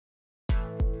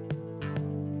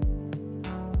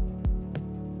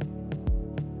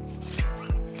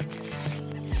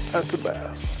That's a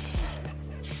bass.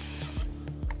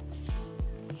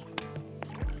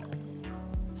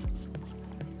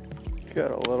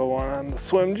 Got a little one on the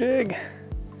swim jig.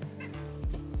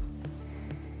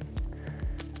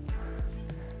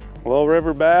 Little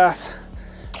river bass.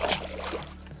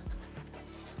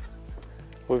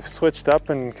 We've switched up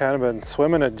and kind of been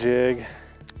swimming a jig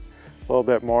a little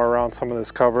bit more around some of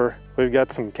this cover. We've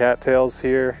got some cattails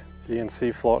here you can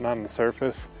see floating on the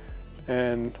surface.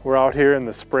 And we're out here in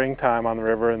the springtime on the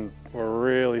river, and we're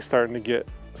really starting to get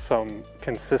some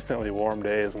consistently warm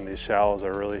days, and these shallows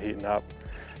are really heating up.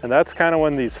 And that's kind of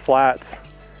when these flats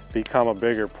become a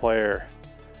bigger player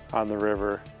on the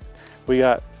river. We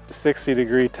got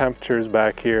 60-degree temperatures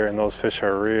back here, and those fish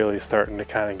are really starting to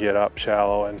kind of get up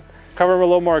shallow, and cover them a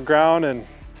little more ground and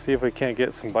see if we can't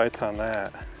get some bites on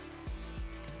that.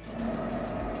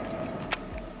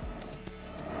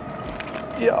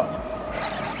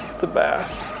 Yeah, it's a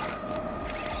bass.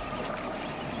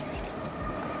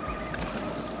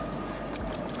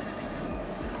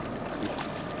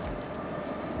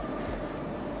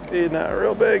 He's not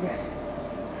real big.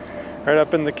 Right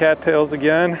up in the cattails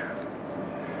again.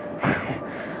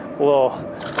 Little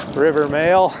river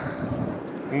male.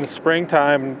 In the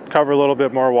springtime, cover a little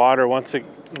bit more water once it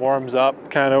warms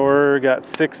up. Kind of we're got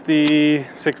 60,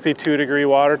 62 degree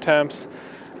water temps,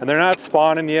 and they're not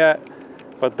spawning yet,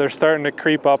 but they're starting to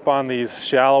creep up on these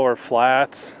shallower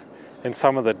flats and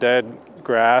some of the dead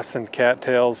grass and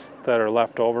cattails that are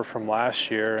left over from last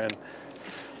year. And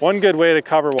one good way to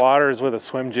cover water is with a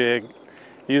swim jig.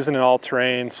 Using an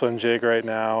all-terrain swim jig right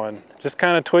now, and just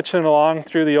kind of twitching along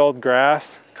through the old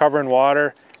grass, covering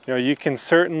water. You know, you can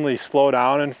certainly slow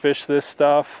down and fish this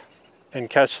stuff and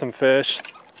catch some fish.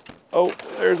 Oh,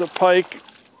 there's a pike.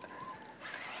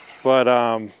 But,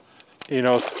 you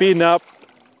know, speeding up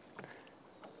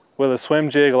with a swim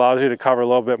jig allows you to cover a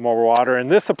little bit more water. And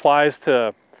this applies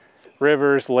to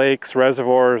rivers, lakes,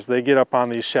 reservoirs. They get up on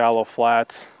these shallow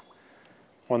flats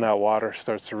when that water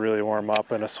starts to really warm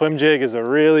up. And a swim jig is a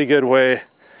really good way,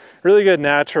 really good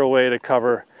natural way to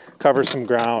cover some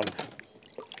ground.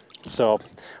 So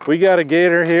we got a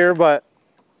gator here, but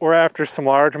we're after some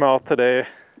largemouth today,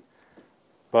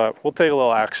 but we'll take a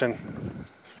little action.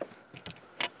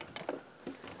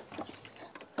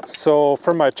 So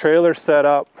for my trailer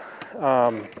setup,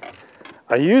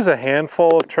 I use a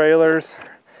handful of trailers.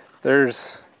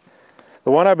 There's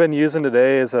the one I've been using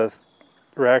today is a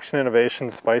Reaction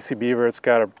Innovations Spicy Beaver. It's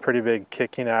got a pretty big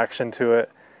kicking action to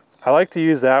it. I like to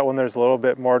use that when there's a little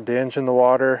bit more dinge in the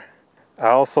water. I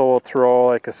also will throw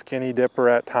like a skinny dipper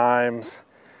at times,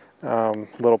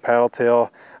 little paddle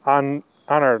tail. On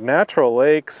our natural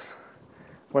lakes,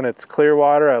 when it's clear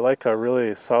water, I like a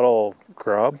really subtle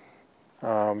grub.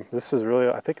 This is really,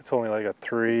 I think it's only like a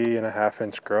 3.5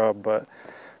 inch grub, but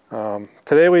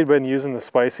today we've been using the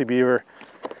Spicy Beaver.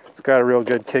 It's got a real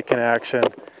good kicking action.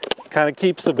 Kind of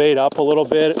keeps the bait up a little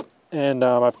bit, and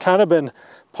I've kind of been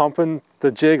pumping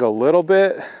the jig a little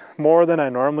bit more than I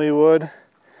normally would.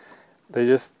 They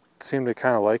just seem to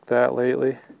kind of like that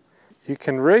lately. You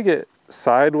can rig it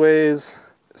sideways.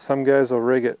 Some guys will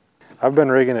rig it. I've been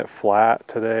rigging it flat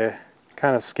today.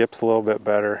 Kind of skips a little bit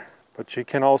better, but you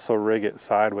can also rig it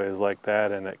sideways like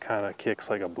that, and it kind of kicks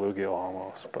like a bluegill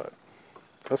almost. But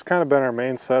that's kind of been our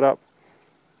main setup.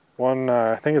 One,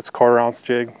 I think it's a 1/4 ounce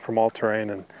jig from All Terrain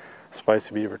and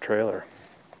Spicy Beaver trailer.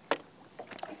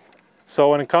 So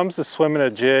when it comes to swimming a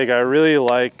jig, I really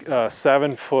like a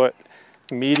 7-foot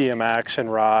medium action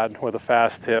rod with a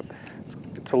fast tip.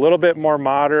 It's a little bit more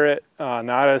moderate,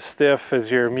 not as stiff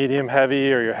as your medium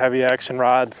heavy or your heavy action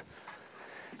rods.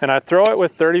 And I throw it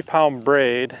with 30-pound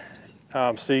braid,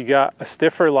 so you got a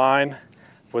stiffer line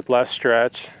with less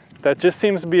stretch. That just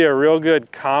seems to be a real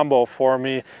good combo for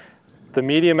me. The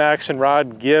medium action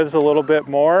rod gives a little bit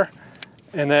more,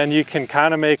 and then you can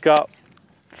kind of make up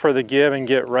for the give and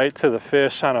get right to the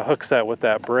fish on a hook set with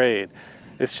that braid.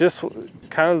 It's just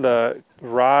kind of the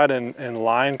rod and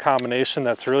line combination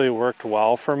that's really worked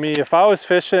well for me. If I was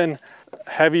fishing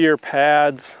heavier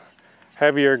pads,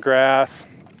 heavier grass,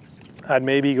 I'd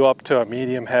maybe go up to a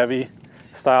medium heavy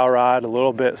style rod, a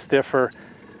little bit stiffer.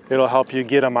 It'll help you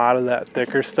get them out of that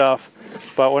thicker stuff.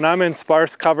 But when I'm in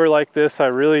sparse cover like this, I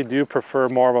really do prefer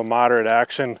more of a moderate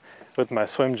action with my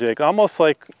swim jig, almost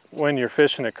like when you're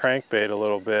fishing a crankbait a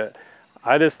little bit.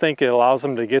 I just think it allows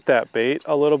them to get that bait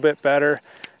a little bit better,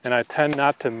 and I tend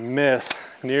not to miss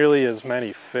nearly as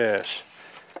many fish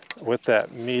with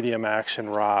that medium action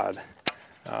rod.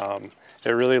 It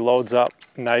really loads up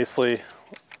nicely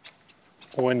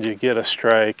when you get a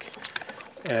strike,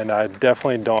 and I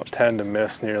definitely don't tend to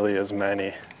miss nearly as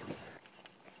many.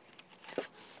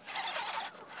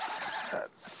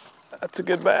 a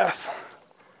good bass.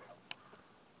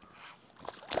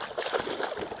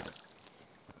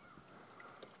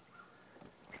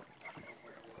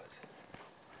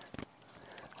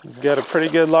 Got a pretty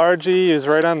good largie. He was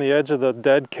right on the edge of the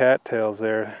dead cattails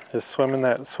there, just swimming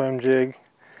that swim jig.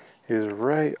 He was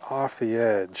right off the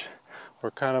edge.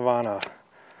 We're kind of on a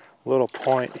little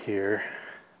point here.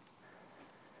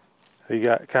 We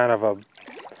got kind of a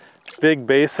big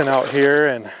basin out here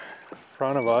in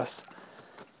front of us.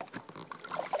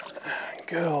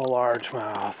 Good old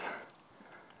largemouth.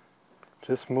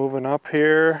 Just moving up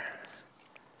here.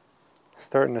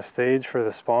 Starting to stage for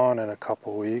the spawn in a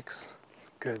couple weeks. It's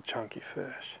a good chunky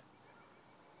fish.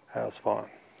 That was fun.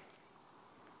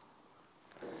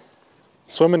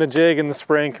 Swimming a jig in the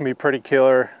spring can be pretty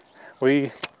killer.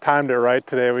 We timed it right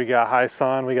today. We got high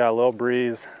sun, we got a little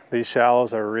breeze. These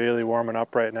shallows are really warming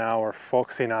up right now. We're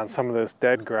focusing on some of this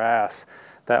dead grass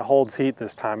that holds heat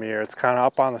this time of year. It's kind of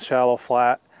up on the shallow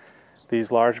flat.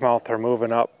 These largemouth are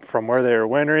moving up from where they were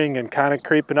wintering and kind of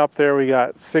creeping up there. We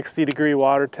got 60-degree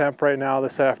water temp right now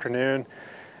this afternoon.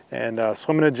 And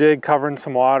swimming a jig, covering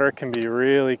some water can be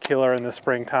really killer in the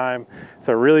springtime. It's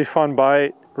a really fun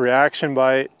bite, reaction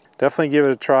bite. Definitely give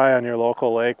it a try on your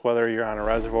local lake, whether you're on a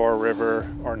reservoir, river,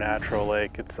 or natural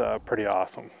lake. It's pretty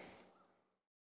awesome.